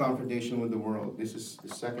 Missional confrontation with the world. This is the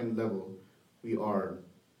second level we are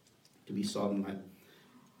to be salt and light.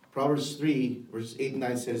 Proverbs 3, verses 8 and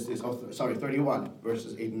 9 says this. 31,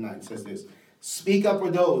 verses 8 and 9 says this. Speak up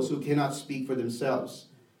for those who cannot speak for themselves,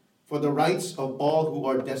 for the rights of all who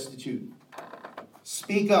are destitute.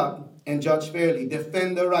 Speak up and judge fairly.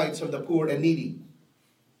 Defend the rights of the poor and needy.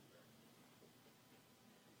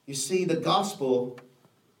 You see, the gospel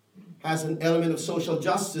has an element of social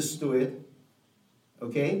justice to it.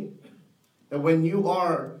 Okay? That when you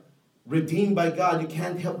are redeemed by God, you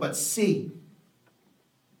can't help but see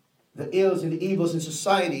the ills and the evils in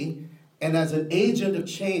society. And as an agent of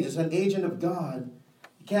change, as an agent of God,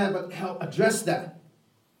 you can't but help address that.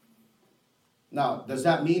 Now, does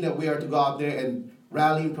that mean that we are to go out there and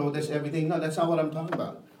rally and protest everything? No, that's not what I'm talking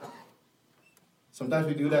about. Sometimes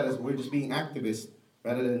we do that as we're just being activists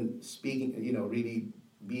rather than speaking, really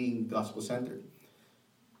being gospel-centered.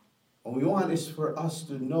 What we want is for us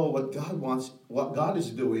to know what God wants, what God is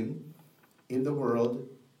doing in the world,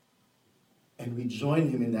 and we join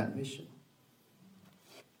Him in that mission.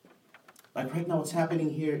 Like right now, what's happening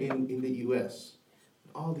here in the U.S.,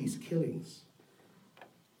 all these killings.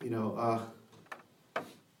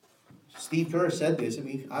 Steve Kerr said this.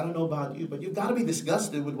 I don't know about you, but you've got to be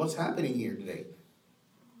disgusted with what's happening here today.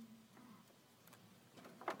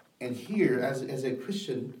 And here, as a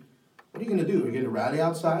Christian, what are you going to do? You're going to rally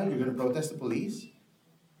outside? You're going to protest the police?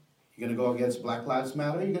 You're going to go against Black Lives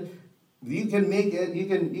Matter? You can make it. You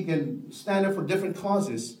can stand up for different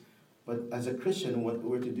causes. But as a Christian, what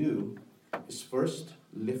we're to do is first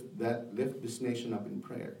lift this nation up in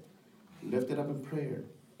prayer. Lift it up in prayer.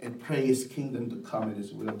 And pray His kingdom to come and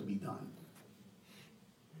His will to be done.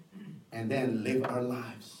 And then live our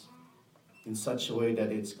lives in such a way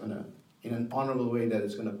that it's going to, in an honorable way that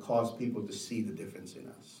it's going to cause people to see the difference in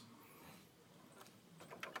us.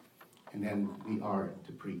 And then we are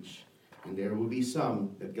to preach. And there will be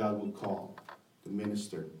some that God will call to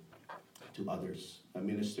minister to others,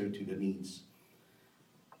 minister to the needs.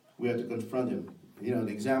 We have to confront Him. You know,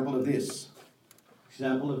 the example of this.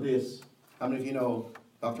 How many of you know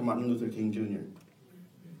Dr. Martin Luther King Jr.?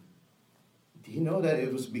 Do you know that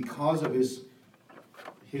it was because of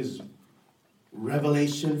his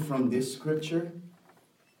revelation from this scripture,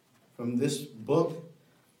 from this book,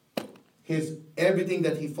 everything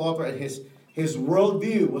that he fought for, and his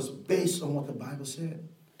worldview was based on what the Bible said.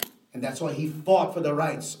 And that's why he fought for the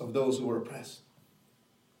rights of those who were oppressed.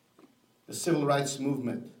 The civil rights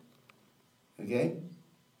movement. Okay?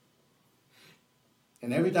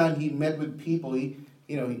 And every time he met with people, he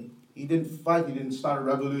didn't fight, he didn't start a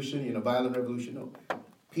revolution, violent revolution. No.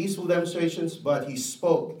 Peaceful demonstrations, but he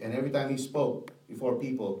spoke. And every time he spoke before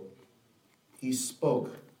people, he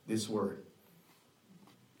spoke this word.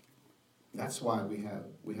 That's why we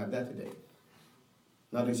have that today.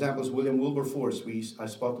 Another example is William Wilberforce. I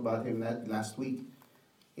spoke about him last week.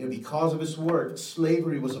 Because of his work,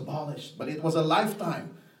 slavery was abolished. But it was a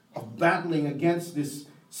lifetime of battling against this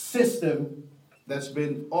system that's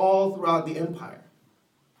been all throughout the empire.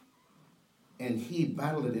 And he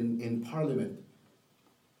battled it in Parliament.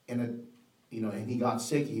 And he got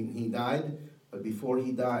sick. He died. But before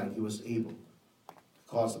he died, he was able to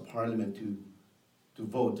cause the Parliament to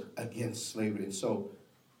vote against slavery. And so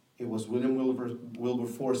it was William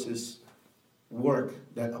Wilberforce's work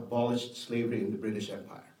that abolished slavery in the British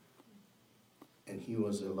Empire. And he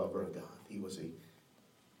was a lover of God. He was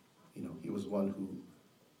one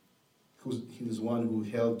who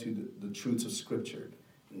held to the truths of Scripture,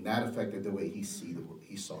 and that affected the way he saw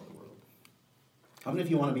the world. How many of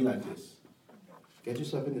you want to be like this? Get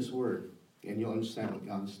yourself in this Word, and you'll understand what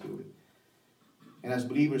God is doing. And as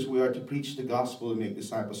believers, we are to preach the gospel and make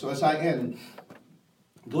disciples. So as I end,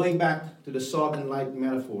 going back to the salt and light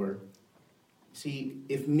metaphor, see,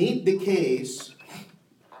 if meat decays,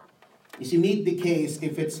 meat decays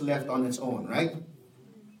if it's left on its own, right?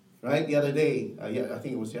 Right? The other day, I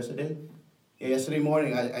think it was yesterday. Yesterday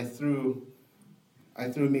morning, I threw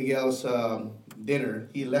Miguel's dinner.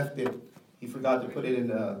 He left it. He forgot to put it in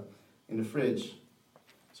the fridge,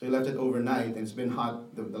 so he left it overnight, and it's been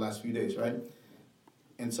hot the last few days, right?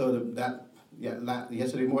 And so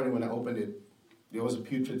yesterday morning when I opened it, there was a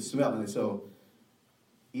putrid smell in it. So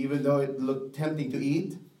even though it looked tempting to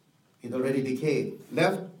eat, it already decayed.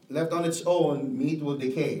 Left on its own, meat will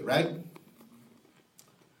decay, right?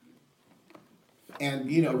 And,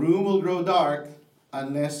 room will grow dark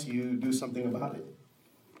unless you do something about it.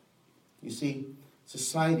 You see,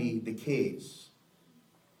 society decays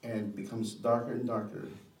and becomes darker and darker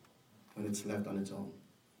when it's left on its own.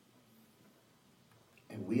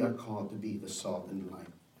 And we are called to be the salt and light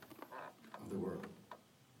of the world.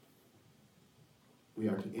 We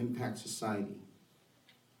are to impact society.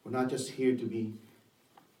 We're not just here to be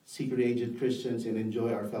secret agent Christians and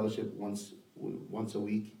enjoy our fellowship once a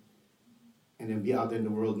week, and then be out there in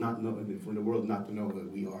the world for the world not to know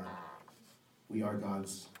that we are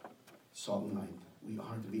God's salt and light. We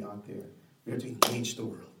are to be out there. We are to engage the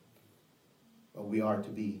world. But we are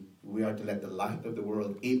to let the light of the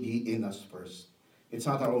world be in us first. It's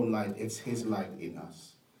not our own light, it's His light in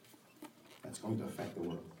us. That's going to affect the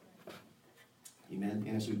world. Amen.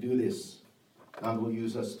 And as we do this, God will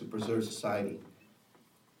use us to preserve society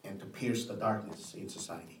and to pierce the darkness in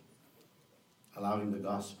society, allowing the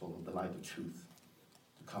gospel, the light of truth,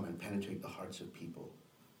 to come and penetrate the hearts of people.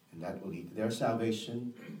 And that will lead to their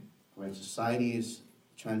salvation. When society is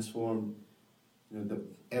transformed,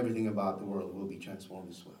 everything about the world will be transformed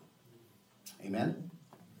as well. Amen?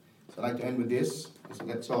 So I'd like to end with this. So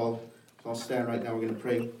let's all stand right now. We're going to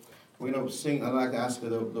pray. We're going to sing. I'd like to ask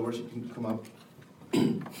the worship team to come up. We're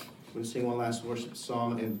going to sing one last worship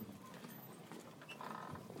song. And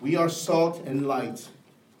we are salt and light.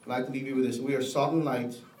 I'd like to leave you with this. We are salt and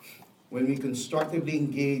light when we constructively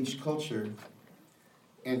engage culture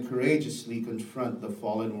and courageously confront the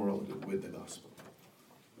fallen world with the gospel.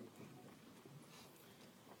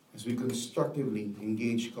 As we constructively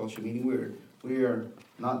engage culture, meaning we're We are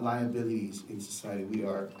not liabilities in society. We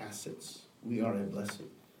are assets. We are a blessing.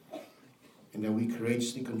 And then we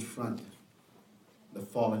courageously confront the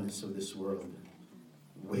fallenness of this world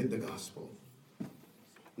with the gospel.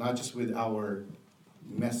 Not just with our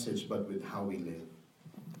message, but with how we live.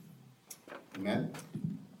 Amen?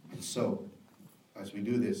 And so, as we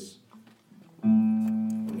do this, we're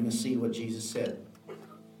going to see what Jesus said.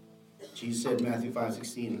 Jesus said in Matthew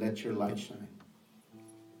 5:16, let your light shine.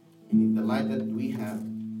 And the light that we have,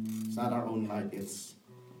 it's not our own light, it's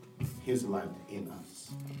His light in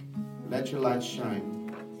us. Let your light shine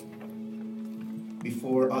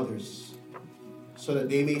before others, so that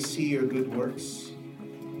they may see your good works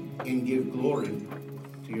and give glory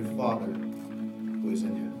to your Father who is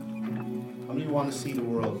in heaven. How many want to see the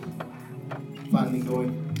world finally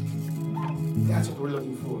going? That's what we're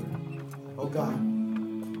looking for. Oh God,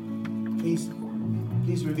 please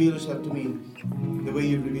reveal yourself to me the way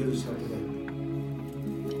you reveal yourself to them.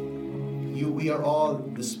 We are all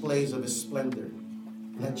displays of His splendor.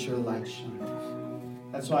 Let your light shine.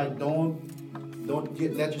 That's why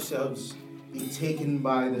let yourselves be taken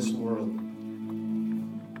by this world.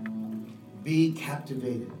 Be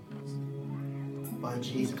captivated by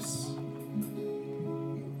Jesus.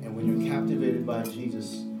 And when you're captivated by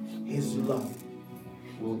Jesus, His love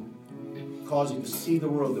will cause you to see the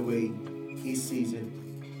world the way He sees it.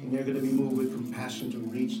 And you're going to be moved with compassion to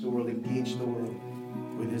reach the world, engage the world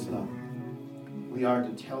with His love. We are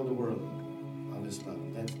to tell the world of His love.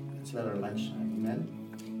 Let's let our light shine. Amen.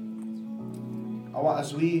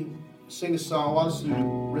 As we sing a song, I want us to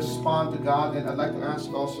respond to God. And I'd like to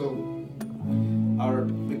ask also our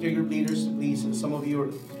victory group leaders, please. And some of you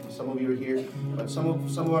are here, but some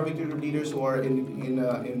of our victory group leaders who are in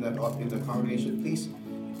the congregation, please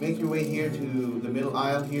make your way here to the middle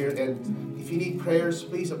aisle here. And if you need prayers,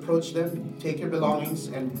 please approach them. Take your belongings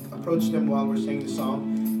and approach them while we're singing the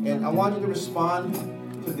song. And I want you to respond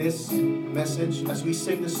to this message as we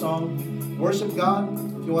sing the song. Worship God.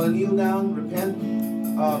 If you want to kneel down, repent.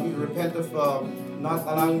 Repent of not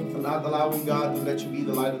allowing God to let you be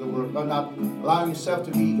the light of the world, not allowing yourself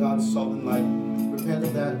to be God's salt and light. Repent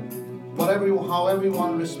of that. However you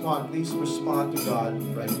want to respond, please respond to God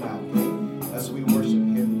right now, okay? As we worship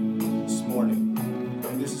Him this morning.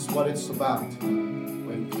 And this is what it's about.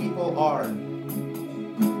 When people are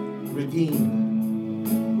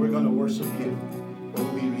redeemed, we're going to worship Him for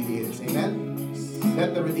who He really is. Amen?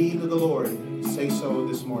 Let the redeemed of the Lord say so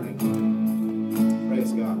this morning.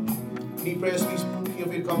 Praise God. Any prayers, please feel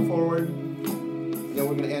free to come forward. And then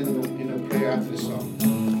we're going to end in a prayer after this song.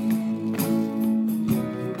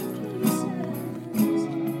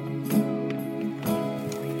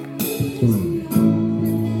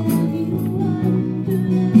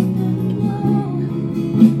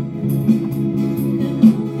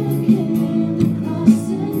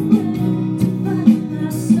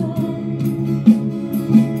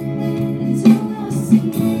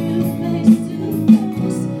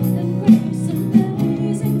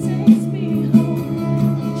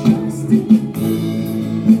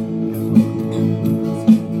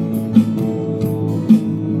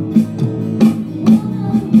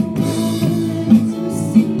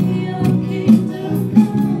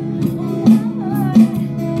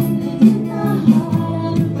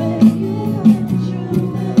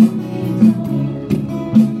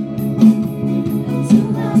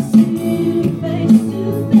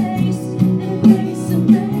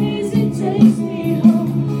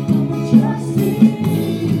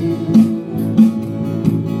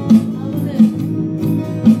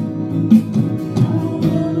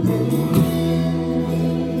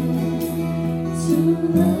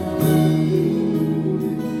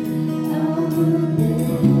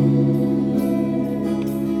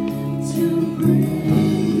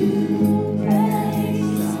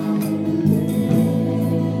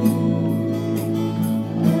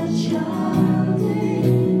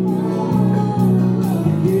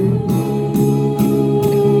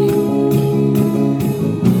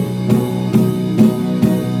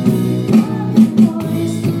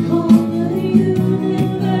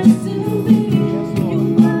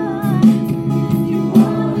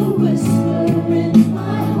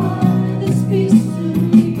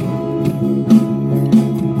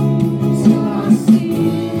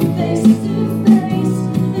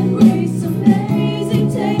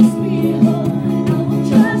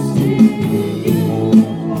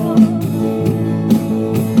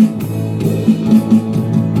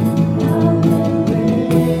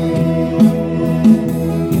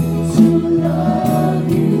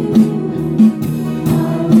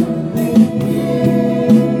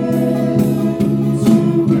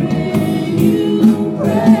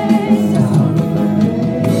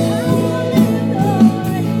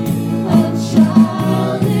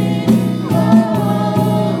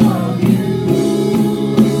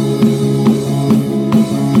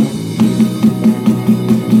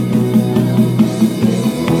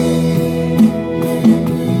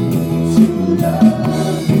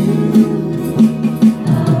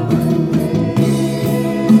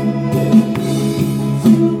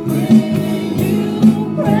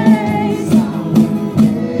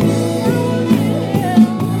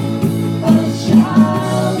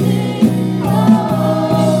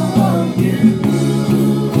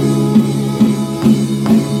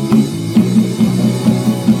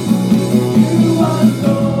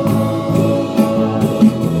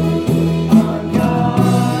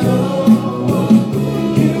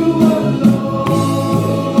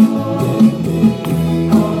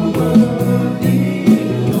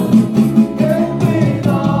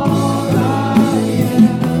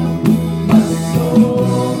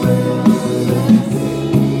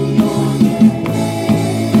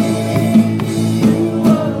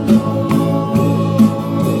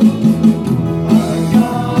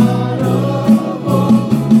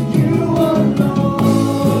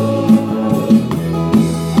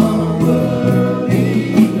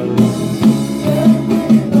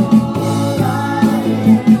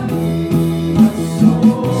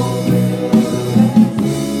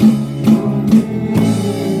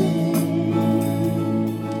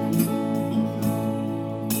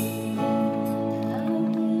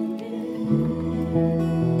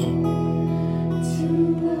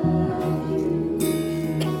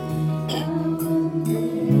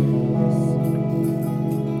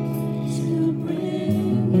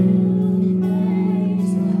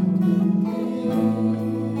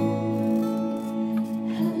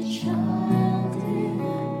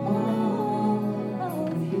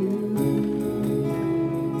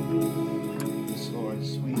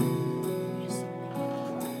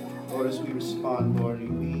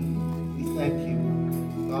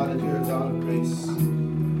 God, that you're a God of grace.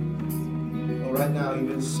 Well, right now,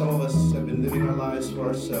 even some of us have been living our lives for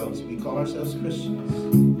ourselves. We call ourselves Christians.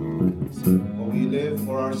 But we live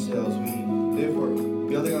for ourselves. We live for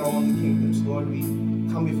building our own kingdoms. Lord, we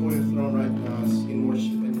come before your throne right now in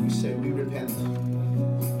worship, and we say we repent.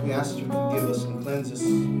 We ask you to forgive us and cleanse us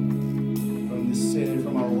from this sin and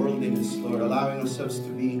from our worldliness, Lord, allowing ourselves to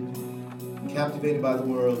be captivated by the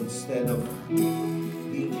world instead of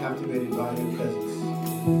being captivated by your presence,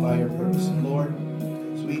 by your purpose. And Lord,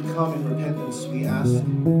 as we come in repentance, we ask that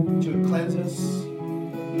you would cleanse us.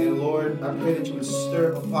 And Lord, I pray that you would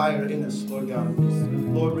stir up a fire in us, Lord God.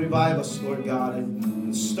 Lord, revive us, Lord God,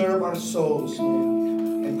 and stir up our souls,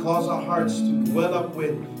 and cause our hearts to well up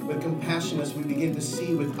with compassion as we begin to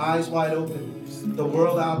see with eyes wide open the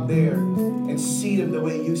world out there and see them the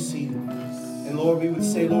way you see them. And Lord, we would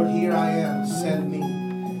say, Lord, here I am, send me.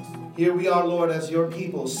 Here we are, Lord, as your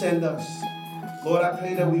people, send us. Lord, I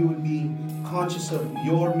pray that we would be conscious of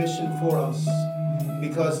your mission for us,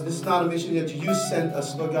 because this is not a mission that you sent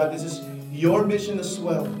us, Lord God. This is your mission as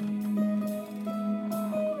well.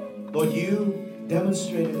 Lord, you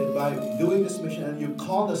demonstrated it by doing this mission, and you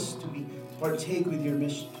called us to partake with your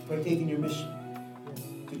mission, to partake in your mission,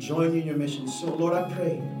 to join you in your mission. So, Lord, I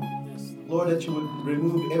pray, Lord, that you would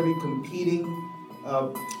remove every competing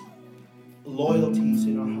loyalties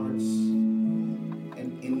in our hearts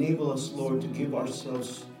and enable us, Lord, to give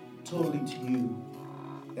ourselves totally to you,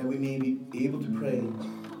 that we may be able to pray,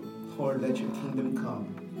 Lord, let your kingdom come,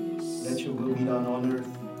 let your will be done on earth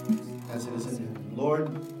as it is in heaven. Lord,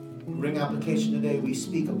 bring application today. We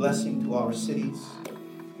speak a blessing to our cities.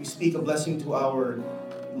 We speak a blessing to our,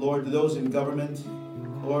 Lord, those in government,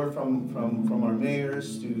 Lord, from our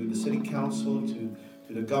mayors to the city council to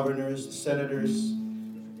the governors, the senators,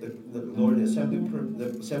 Lord, the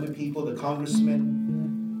assembly people, the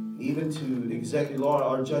congressmen, even to the executive, Lord,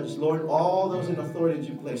 our judges, Lord, all those in authority that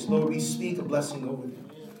you place. Lord, we speak a blessing over them.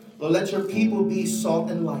 Lord, let your people be salt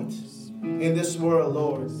and light in this world,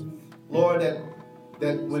 Lord. Lord,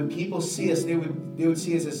 that when people see us, they would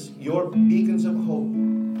see us as your beacons of hope,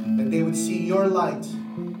 that they would see your light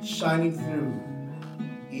shining through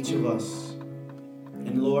each of us.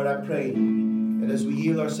 And Lord, I pray that as we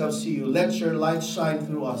yield ourselves to you, let your light shine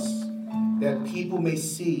through us, that people may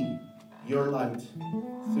see your light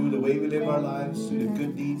through the way we live our lives, through the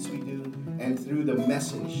good deeds we do, and through the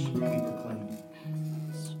message we proclaim.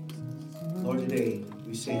 Lord, today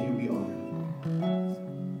we say, here we are.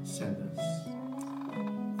 Send us.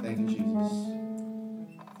 Thank you, Jesus.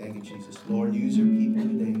 Thank you, Jesus. Lord, use your people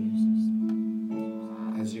today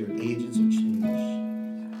as your agents of change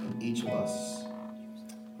in each of us.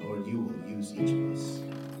 Lord, you will use each of us.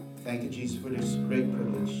 Thank you, Jesus, for this great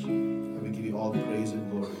privilege. And we give you all the praise and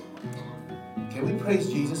glory. Can we praise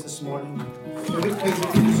Jesus this morning? Can we praise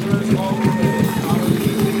him? He deserves all the praise.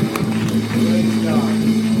 Praise God.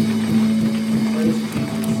 Praise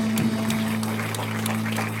Jesus.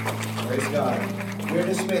 Praise God. We're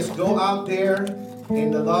dismissed. Go out there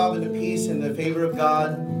in the love and the peace and the favor of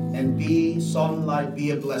God, and be salt and light,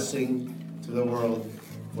 be a blessing to the world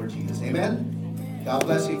for Jesus. Amen? God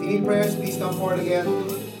bless you. If you need prayers, please come forward again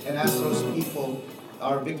and ask those people,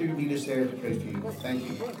 our victory leaders there, to pray for you. Thank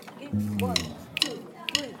you. 1, 2,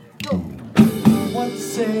 3, go. What to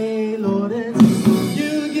say, Lord, it's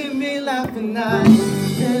you give me life and I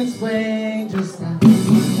can't explain just now.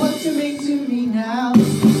 What you mean to me now,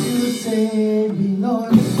 you save me,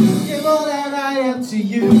 Lord. Give all that I am to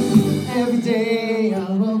you. Every day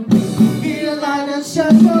I will be a light that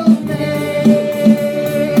shines.